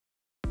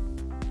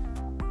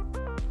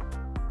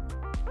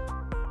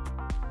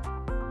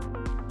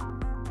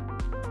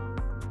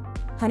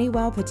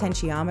Honeywell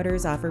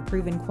Potentiometers offer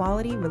proven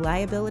quality,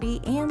 reliability,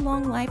 and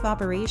long life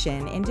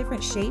operation in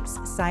different shapes,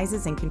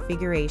 sizes, and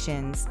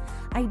configurations,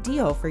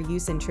 ideal for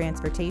use in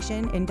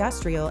transportation,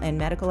 industrial, and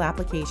medical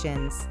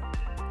applications.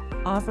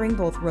 Offering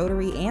both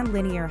rotary and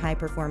linear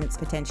high-performance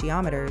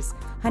potentiometers,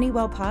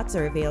 Honeywell pots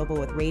are available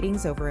with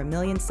ratings over 1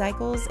 million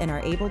cycles and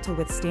are able to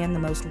withstand the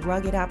most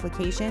rugged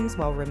applications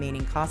while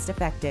remaining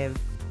cost-effective.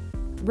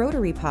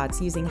 Rotary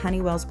pots using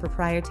Honeywell's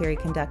proprietary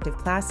conductive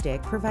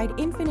plastic provide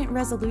infinite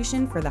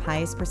resolution for the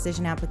highest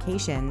precision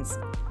applications,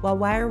 while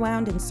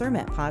wire-wound and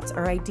cermet pots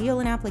are ideal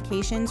in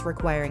applications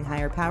requiring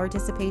higher power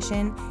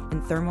dissipation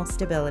and thermal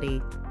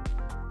stability.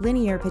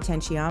 Linear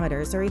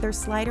potentiometers are either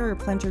slider or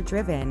plunger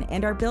driven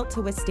and are built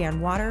to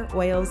withstand water,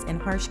 oils,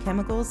 and harsh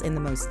chemicals in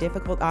the most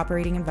difficult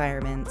operating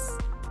environments.